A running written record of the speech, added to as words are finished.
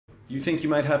You think you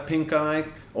might have pink eye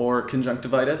or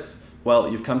conjunctivitis? Well,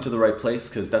 you've come to the right place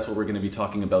because that's what we're going to be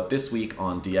talking about this week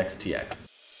on DxTx.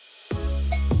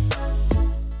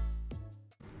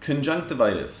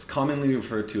 Conjunctivitis, commonly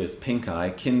referred to as pink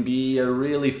eye, can be a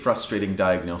really frustrating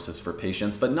diagnosis for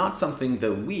patients, but not something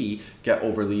that we get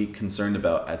overly concerned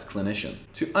about as clinicians.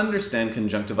 To understand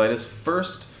conjunctivitis,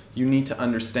 first you need to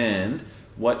understand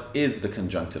what is the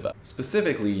conjunctiva.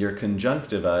 Specifically, your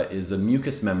conjunctiva is a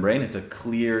mucous membrane. It's a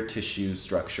clear tissue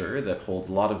structure that holds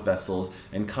a lot of vessels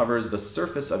and covers the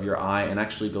surface of your eye and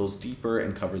actually goes deeper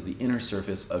and covers the inner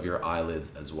surface of your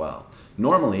eyelids as well.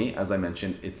 Normally, as I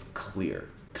mentioned, it's clear.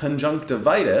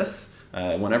 Conjunctivitis,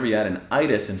 whenever you add an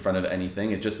itis in front of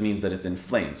anything, it just means that it's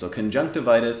inflamed. So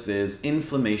conjunctivitis is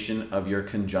inflammation of your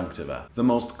conjunctiva. The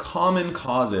most common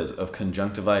causes of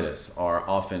conjunctivitis are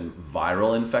often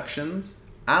viral infections,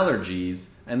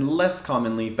 allergies, and less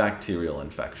commonly bacterial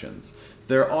infections.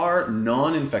 There are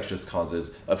non-infectious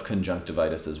causes of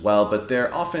conjunctivitis as well, but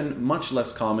they're often much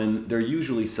less common. They're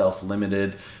usually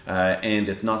self-limited, and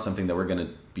it's not something that we're going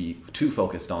to be too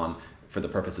focused on for the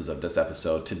purposes of this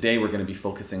episode. Today we're going to be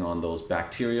focusing on those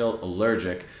bacterial,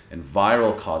 allergic, and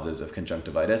viral causes of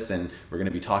conjunctivitis, and we're going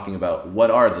to be talking about what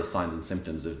are the signs and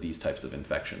symptoms of these types of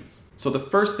infections. So the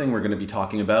first thing we're going to be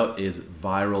talking about is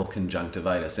viral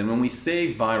conjunctivitis. And when we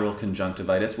say viral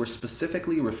conjunctivitis, we're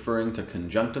specifically referring to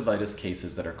conjunctivitis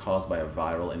cases that are caused by a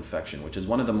viral infection, which is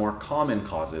one of the more common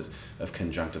causes of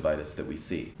conjunctivitis that we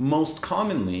see. Most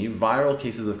commonly, viral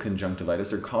cases of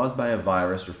conjunctivitis are caused by a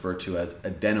virus referred to as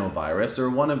adenovirus,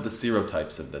 or one of the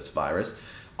serotypes of this virus.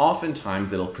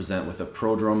 Oftentimes it'll present with a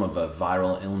prodrome of a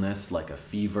viral illness like a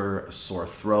fever, a sore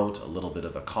throat, a little bit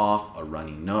of a cough, a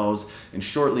runny nose, and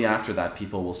shortly after that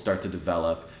people will start to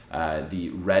develop the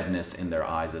redness in their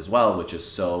eyes as well, which is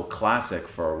so classic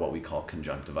for what we call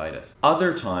conjunctivitis.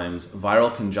 Other times,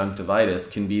 viral conjunctivitis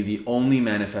can be the only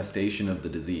manifestation of the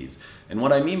disease. And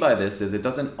what I mean by this is it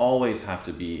doesn't always have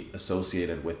to be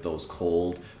associated with those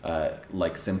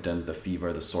cold-like symptoms, the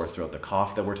fever, the sore throat, the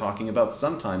cough that we're talking about.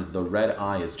 Sometimes the red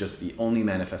eye is just the only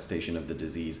manifestation of the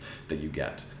disease that you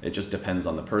get. It just depends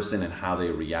on the person and how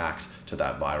they react to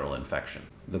that viral infection.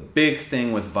 The big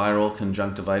thing with viral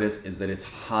conjunctivitis is that it's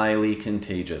highly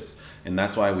contagious, and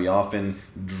that's why we often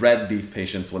dread these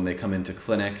patients when they come into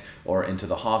clinic or into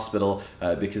the hospital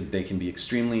because they can be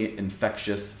extremely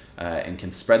infectious and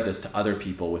can spread this to other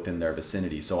people within their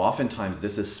vicinity. So oftentimes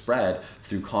this is spread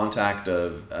through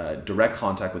direct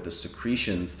contact with the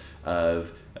secretions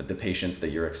of the patients that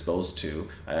you're exposed to,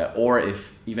 or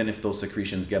even if those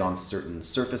secretions get on certain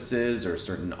surfaces or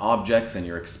certain objects and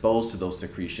you're exposed to those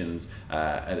secretions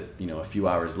a few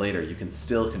hours later, you can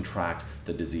still contract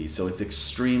the disease. So it's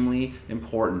extremely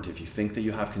important, if you think that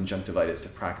you have conjunctivitis, to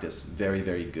practice very,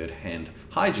 very good hand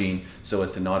hygiene so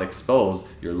as to not expose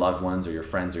your loved ones or your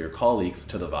friends or your colleagues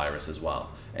to the virus as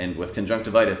well. And with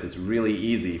conjunctivitis, it's really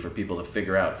easy for people to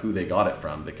figure out who they got it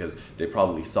from because they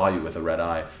probably saw you with a red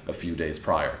eye a few days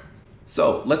prior.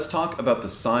 So let's talk about the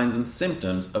signs and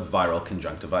symptoms of viral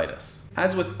conjunctivitis.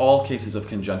 As with all cases of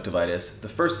conjunctivitis, the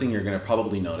first thing you're going to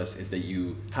probably notice is that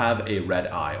you have a red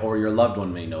eye, or your loved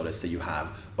one may notice that you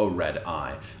have a red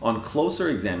eye. On closer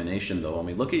examination though, when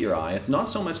we look at your eye, it's not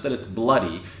so much that it's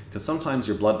bloody, because sometimes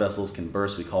your blood vessels can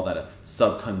burst. We call that a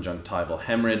subconjunctival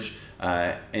hemorrhage,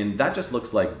 and that just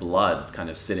looks like blood kind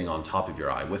of sitting on top of your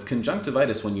eye. With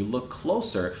conjunctivitis, when you look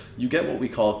closer, you get what we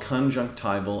call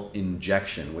conjunctival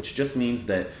injection, which just means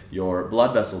that your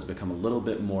blood vessels become a little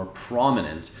bit more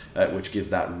prominent, which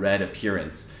gives that red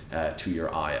appearance to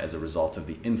your eye as a result of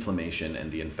the inflammation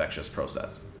and the infectious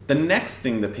process. The next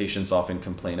thing that patients often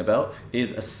complain about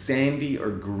is a sandy or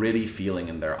gritty feeling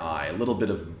in their eye, a little bit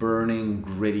of burning,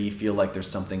 gritty, feel like there's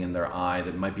something in their eye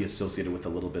that might be associated with a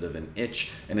little bit of an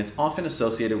itch, and it's often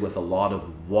associated with a lot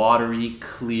of watery,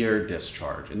 clear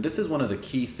discharge. And this is one of the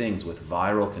key things with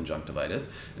viral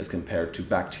conjunctivitis as compared to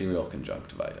bacterial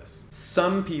conjunctivitis.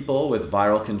 Some people with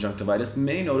viral conjunctivitis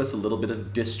may notice a little bit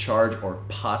of discharge or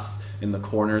pus in the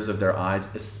corners of their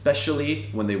eyes, especially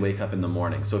when they wake up in the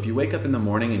morning. So if you wake up in the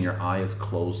morning and your eye is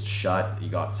closed shut, you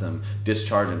got some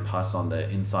discharge and pus on the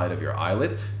inside of your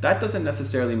eyelids, that doesn't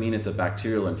necessarily mean it's a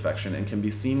bacterial infection and can be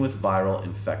seen with viral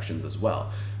infections as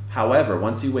well. However,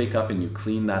 once you wake up and you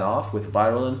clean that off, with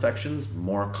viral infections,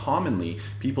 more commonly,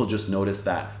 people just notice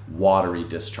that watery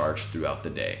discharge throughout the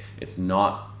day. It's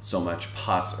not so much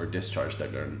pus or discharge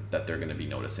that they're going to be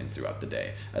noticing throughout the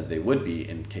day, as they would be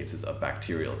in cases of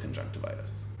bacterial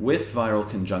conjunctivitis. With viral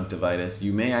conjunctivitis,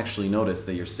 you may actually notice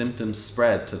that your symptoms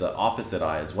spread to the opposite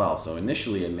eye as well. So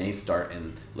initially it may start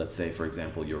in, let's say, for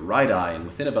example, your right eye, and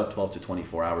within about 12 to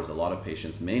 24 hours, a lot of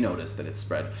patients may notice that it's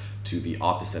spread to the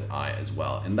opposite eye as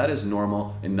well. And that is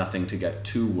normal and nothing to get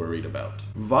too worried about.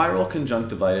 Viral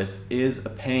conjunctivitis is a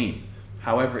pain.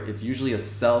 However, it's usually a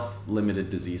self-limited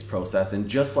disease process, and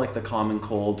just like the common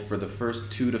cold, for the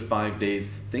first 2 to 5 days,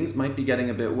 things might be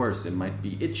getting a bit worse. It might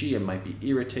be itchy, it might be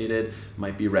irritated, it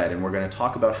might be red, and we're going to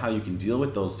talk about how you can deal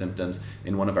with those symptoms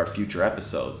in one of our future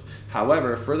episodes.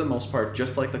 However, for the most part,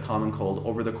 just like the common cold,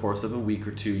 over the course of a week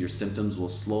or two, your symptoms will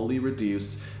slowly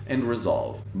reduce and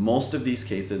resolve. Most of these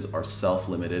cases are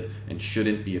self-limited and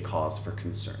shouldn't be a cause for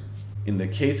concern. In the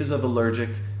cases of allergic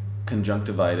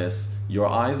conjunctivitis, your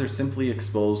eyes are simply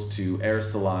exposed to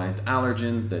aerosolized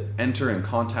allergens that enter and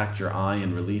contact your eye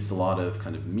and release a lot of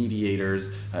kind of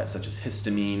mediators such as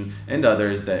histamine and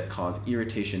others that cause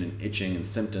irritation and itching and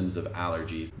symptoms of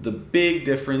allergies. The big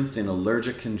difference in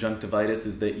allergic conjunctivitis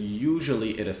is that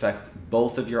usually it affects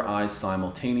both of your eyes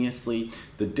simultaneously.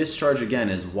 The discharge again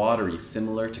is watery,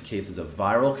 similar to cases of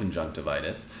viral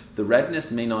conjunctivitis. The redness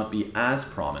may not be as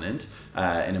prominent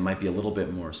and it might be a little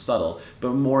bit more subtle,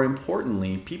 but more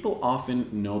importantly, people often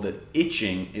know that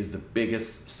itching is the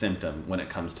biggest symptom when it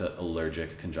comes to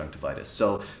allergic conjunctivitis.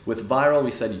 So with viral,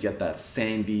 we said you get that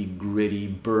sandy, gritty,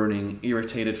 burning,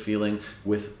 irritated feeling.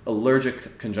 With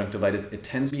allergic conjunctivitis, it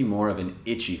tends to be more of an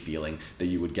itchy feeling that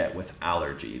you would get with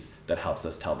allergies that helps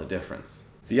us tell the difference.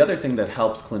 The other thing that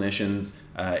helps clinicians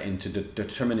into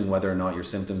determining whether or not your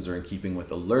symptoms are in keeping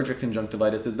with allergic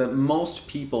conjunctivitis is that most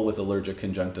people with allergic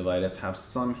conjunctivitis have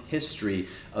some history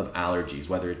of allergies,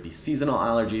 whether it be seasonal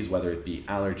allergies, whether it be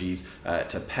allergies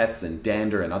to pets and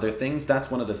dander and other things. That's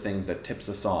one of the things that tips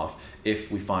us off if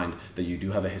we find that you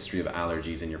do have a history of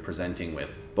allergies and you're presenting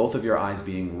with both of your eyes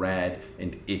being red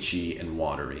and itchy and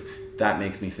watery. That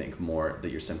makes me think more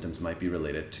that your symptoms might be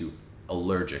related to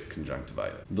allergic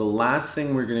conjunctivitis. The last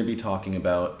thing we're going to be talking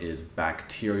about is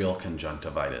bacterial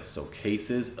conjunctivitis, so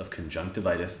cases of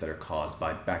conjunctivitis that are caused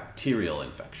by bacterial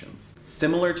infections.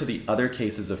 Similar to the other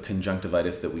cases of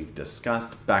conjunctivitis that we've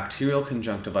discussed, bacterial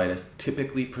conjunctivitis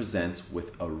typically presents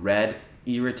with a red,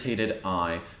 irritated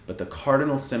eye, but the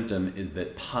cardinal symptom is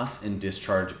that pus and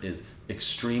discharge is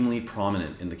extremely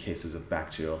prominent in the cases of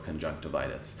bacterial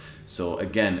conjunctivitis. So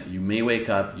again, you may wake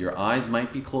up, your eyes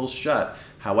might be closed shut.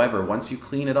 However, once you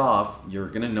clean it off, you're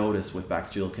going to notice with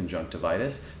bacterial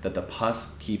conjunctivitis that the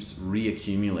pus keeps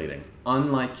reaccumulating.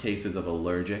 Unlike cases of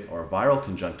allergic or viral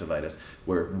conjunctivitis,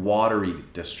 where watery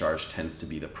discharge tends to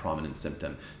be the prominent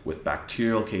symptom. With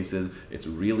bacterial cases, it's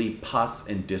really pus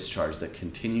and discharge that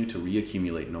continue to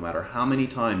reaccumulate no matter how many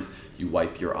times you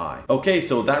wipe your eye. Okay,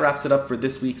 so that wraps it up for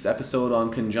this week's episode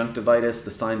on conjunctivitis,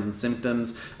 the signs and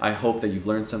symptoms. I hope that you've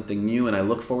learned something new, and I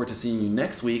look forward to seeing you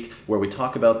next week where we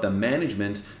talk about the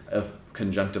management of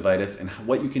conjunctivitis and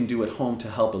what you can do at home to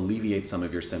help alleviate some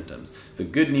of your symptoms. The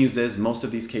good news is most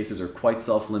of these cases are quite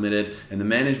self-limited and the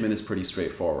management is pretty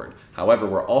straightforward. However,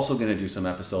 we're also going to do some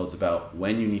episodes about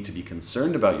when you need to be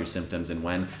concerned about your symptoms and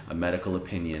when a medical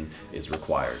opinion is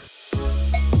required.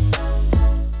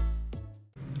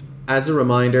 As a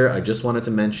reminder, I just wanted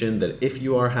to mention that if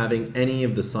you are having any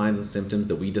of the signs and symptoms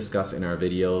that we discuss in our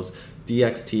videos,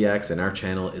 DxTx and our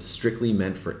channel is strictly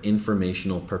meant for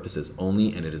informational purposes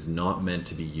only, and it is not meant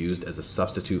to be used as a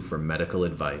substitute for medical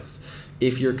advice.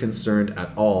 If you're concerned at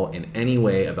all in any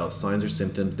way about signs or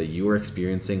symptoms that you are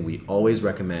experiencing, we always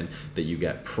recommend that you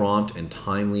get prompt and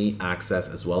timely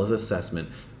access as well as assessment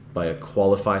by a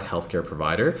qualified healthcare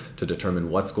provider to determine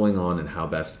what's going on and how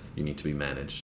best you need to be managed.